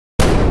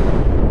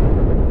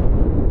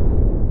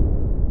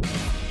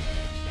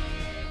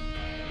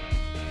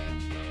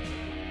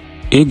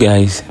Hey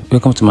guys,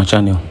 welcome to my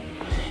channel.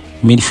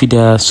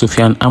 Midfielder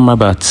Sofian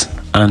Amrabat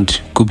and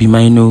Kobe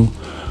Mainoo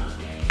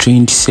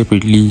trained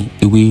separately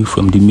away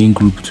from the main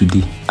group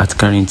today at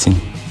Carrington,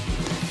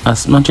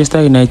 as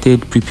Manchester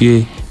United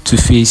prepare to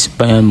face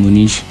Bayern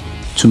Munich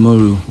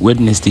tomorrow,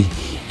 Wednesday,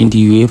 in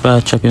the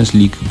UEFA Champions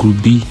League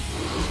Group B.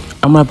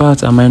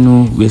 Amrabat and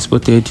Mainoo were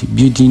spotted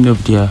building up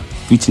their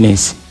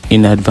fitness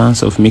in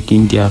advance of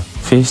making their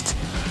first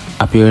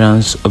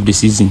appearance of the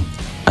season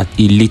at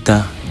a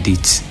later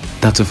date.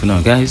 That's all for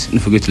now, guys. Don't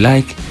forget to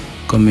like,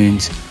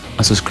 comment,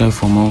 and subscribe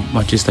for more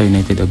Manchester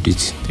United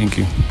updates. Thank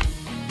you.